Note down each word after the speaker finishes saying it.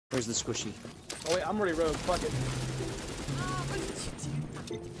Where's the squishy? Oh wait, I'm already rogue. Fuck it.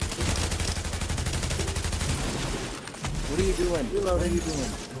 What are you doing? What are you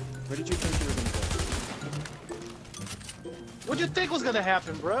doing? Where did you think you were gonna go? What'd you think was gonna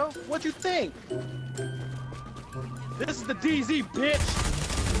happen, bro? What'd you think? This is the DZ, bitch!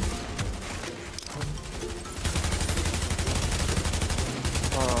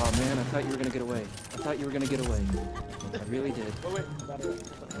 Oh man, I thought you were gonna get away. I thought you were gonna get away. I really did. Oh wait.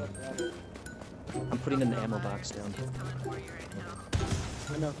 I'm putting in the ammo box down.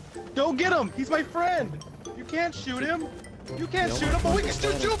 I know. Don't get him! He's my friend! You can't shoot him! You can't shoot him, but we can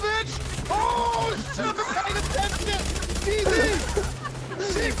shoot you, bitch! Oh, shit, I've been paying attention! DZ!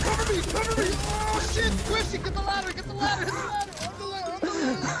 Shit, cover me! Oh, shit, Squishy, get the ladder! Hit the ladder! On the ladder!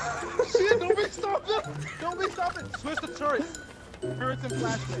 Shit, don't be stopping! Don't be stopping! Switch the turrets! Turrets and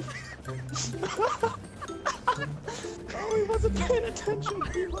flashlights. Oh, he wasn't paying attention.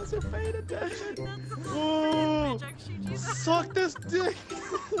 He wasn't paying attention. Oh, suck this dick.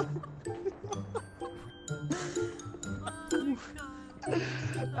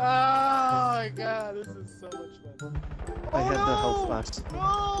 Oh my god, this is so much fun. I had the health box.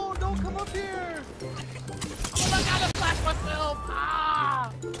 No, don't come up here. Oh my god, I flashed myself.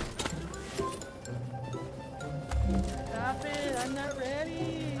 Ah! Stop it, I'm not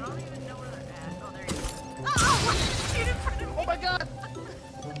ready. I don't even know where they're at. Oh, there he is. Oh, shoot in front of me. Oh my god.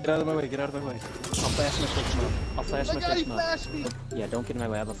 Get out of my way, get out of my way. I'll flash my fix him up. I'll flash my fix him up. Flashed me. Yeah, don't get in my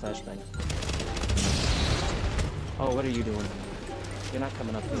way, I have a flashbang. Oh, what are you doing? You're not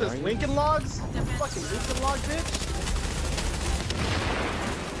coming up What is here, this, are you? Lincoln Logs? Fucking Lincoln Log, bitch.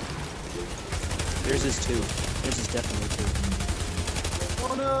 There's his two. There's his definitely two.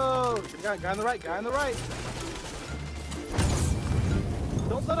 Oh no! Guy on the right, guy on the right.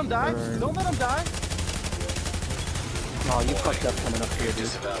 Don't let him die. Burn. Don't let him die. Oh, you fucked up coming up here, dude.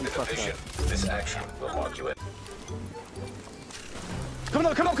 Disavow You the fucked division. up. This action will mark you in. Come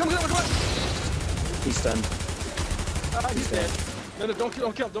on. He's stunned. He's dead. No, don't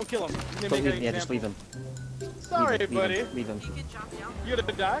kill him. Don't kill him. Don't leave, yeah, just leave him. Sorry, leave him, buddy. Leave him. You can jump down. You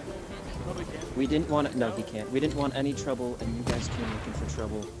gonna die? No, we can't. We didn't want no, he can't. We didn't want any trouble, and you guys came looking for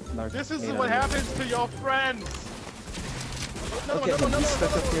trouble. Mark This is made what on you. happens to your friends. Okay, then he's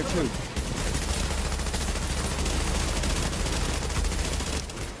stuck up here too.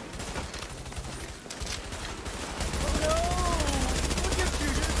 Oh no! Look at you,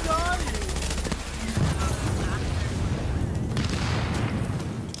 you're dying.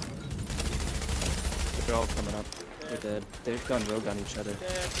 They're all coming up. They're dead. They've gone rogue on each other.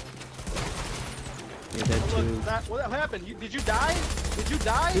 Dead. You're dead Look, too. what happened? Did you die? Did you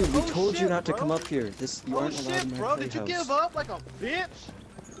die? Dude, we Oh, told shit, you not to bro. come up here. This you aren't allowed shit, in my bro! Did you playhouse. give up like a bitch?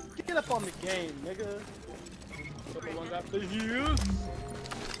 Get up on the game, nigga. Couple ones after you.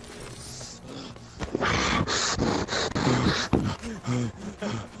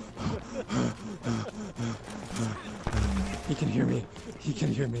 He can hear me. He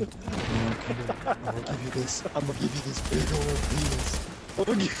can hear me. I'm gonna give you this. I'm gonna give you this big old penis.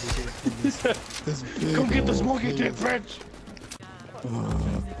 This big Come get the old smoky dick, penis. French.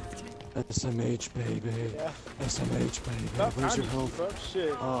 SMH baby. Yeah. SMH baby. Stop Where's your trying to health? keep up,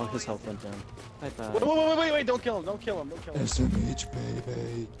 shit. Oh, his health went down. Bye bye. Wait, don't kill him, SMH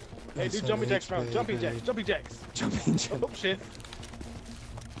baby. Hey, do jumping jacks from jumping jacks. Jumping jack. Oh shit.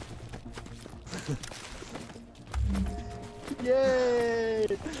 Yay!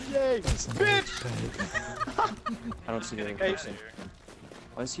 Bitch! I don't see the other Hey. person.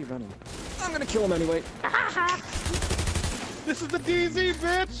 Why is he running? I'm gonna kill him anyway. This is the DZ,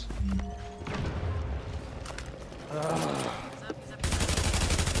 bitch!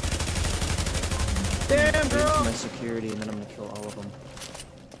 Damn, girl! My security, and then I'm gonna kill all of them.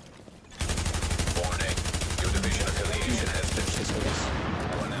 Warning. Your division affiliation has been Just dismissed. this.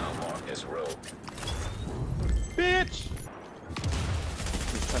 You are now marked as rogue. Bitch!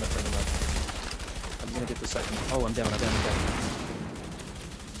 He's trying to bring him up. I'm gonna get the second. Oh, I'm down.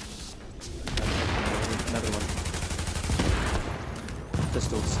 Another one.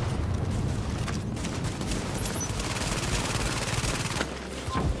 Pistols.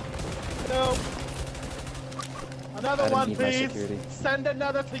 No. Another I didn't one, need my please. security. Send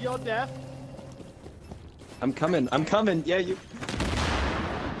another to your death. I'm coming. Yeah, you.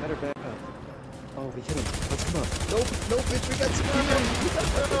 Better back up. Oh, we hit him. Let's come up. Nope, bitch, we got security.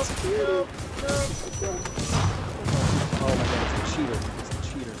 No. Oh my god, it's a cheater.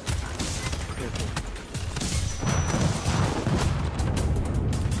 Careful.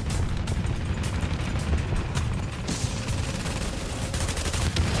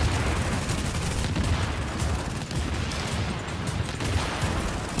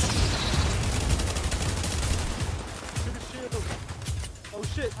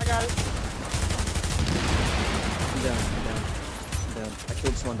 shit, I got it. I'm down, I'm down. I'm down. I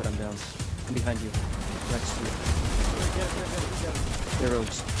killed someone, but I'm down. I'm behind you. Next to you. Get it. There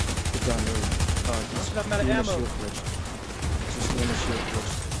rogues. Good job, rogue. He's I'm out of doing a ammo. shield bridge. He's just doing a shield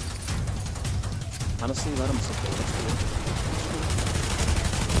bridge. Honestly, let him sit there. That's cool.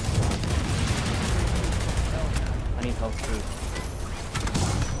 I need health too.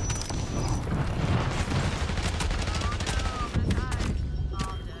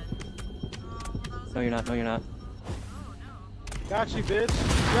 No, you're not. No, you're not. Got you, bitch.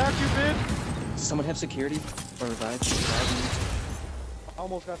 Got you, bitch. Does someone have security? Or revive?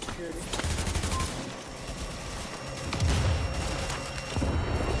 Almost got security.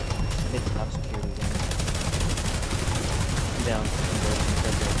 I hit the top security again. I'm down.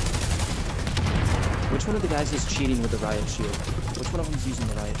 I'm dead. Which one of the guys is cheating with the riot shield? Which one of them is using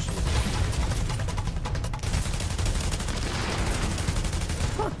the riot shield?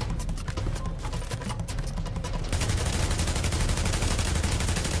 Huh.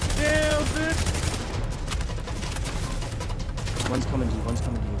 Damn, bitch. One's coming to you, one's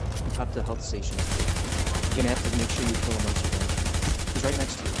coming to you. You top the health station. You're gonna have to make sure you kill him once you're done. He's right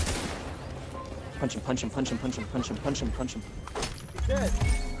next to you. Punch him, punch him, punch him, punch him, punch him, punch him, punch him. He's dead.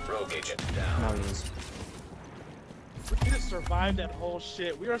 Rogue agent down. Now he is. We just survived that whole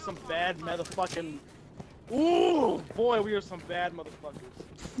shit. We are some bad motherfucking... Ooh, boy, we are some bad motherfuckers.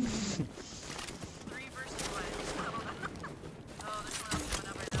 3 versus 1. Oh, there's one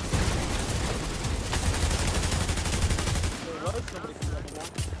over there. There was somebody coming up now.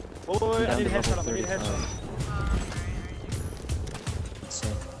 Boy, I need a headshot. I need a headshot. So,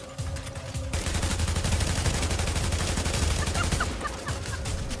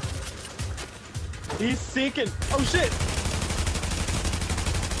 He's sinking. Oh shit!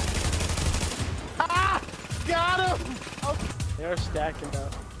 Ah! Got him! Oh. They are stacking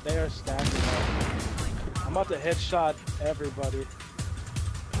up. They are stacking up. I'm about to headshot everybody.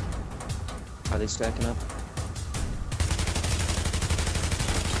 are they stacking up?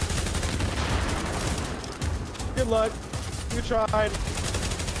 Good luck. You tried.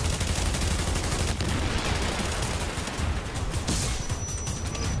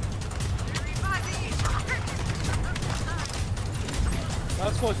 No,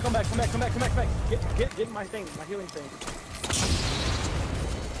 that's close. Come back. Get my thing, my healing thing.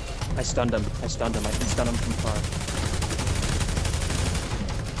 I stunned him. I can stun him from far.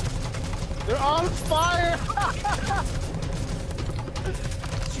 They're on fire!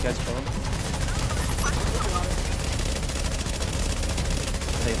 Did you guys kill him?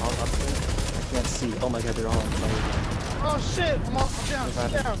 Are they all up there? I can't see. Oh my god, they're all on fire. Oh shit!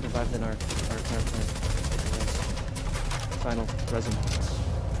 I'm down. Revived in our plan. Final resin.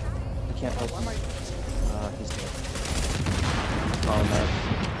 I can't help him. He's dead. Oh no.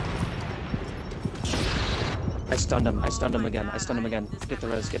 I stunned him again. Get a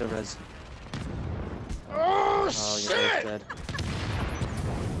res. Oh Oh, you're shit! both dead.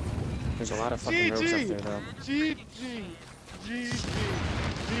 There's a lot of fucking rogues up there though.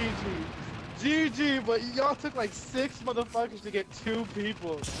 GG, but y'all took like 6 motherfuckers to get 2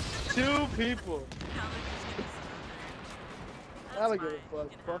 people. 2 people. Alligator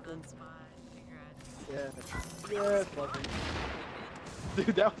fucking. Yeah. Yeah, fucking.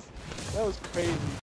 Dude, that was crazy.